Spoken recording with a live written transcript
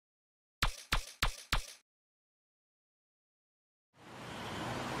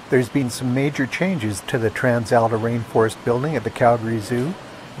There's been some major changes to the Trans-Alta Rainforest building at the Calgary Zoo,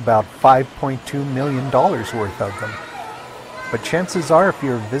 about $5.2 million worth of them. But chances are, if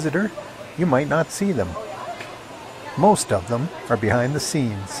you're a visitor, you might not see them. Most of them are behind the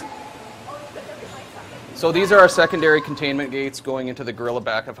scenes. So these are our secondary containment gates going into the gorilla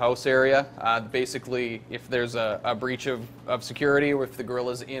back of house area. Basically, if there's a breach of security, or if the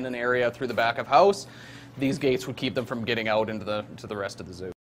gorilla's in an area through the back of house, these gates would keep them from getting out into the rest of the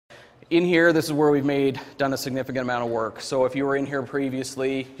zoo. In here, this is where we've done a significant amount of work. So if you were in here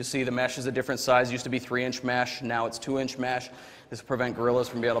previously, you see the mesh is a different size. It used to be 3-inch mesh, now it's 2-inch mesh. This will prevent gorillas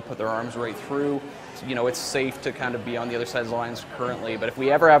from being able to put their arms right through. So, you know, it's safe to kind of be on the other side of the lines currently. But if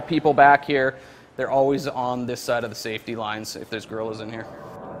we ever have people back here, they're always on this side of the safety lines if there's gorillas in here.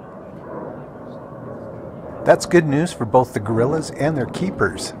 That's good news for both the gorillas and their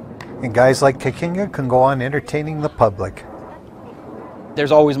keepers. And guys like Kakinga can go on entertaining the public.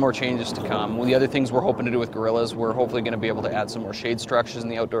 There's always more changes to come. One of the other things we're hoping to do with gorillas, we're hopefully going to be able to add some more shade structures in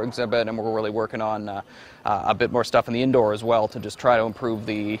the outdoor exhibit, and we're really working on a bit more stuff in the indoor as well to just try to improve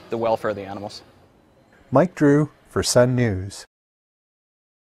the welfare of the animals. Mike Drew for Sun News.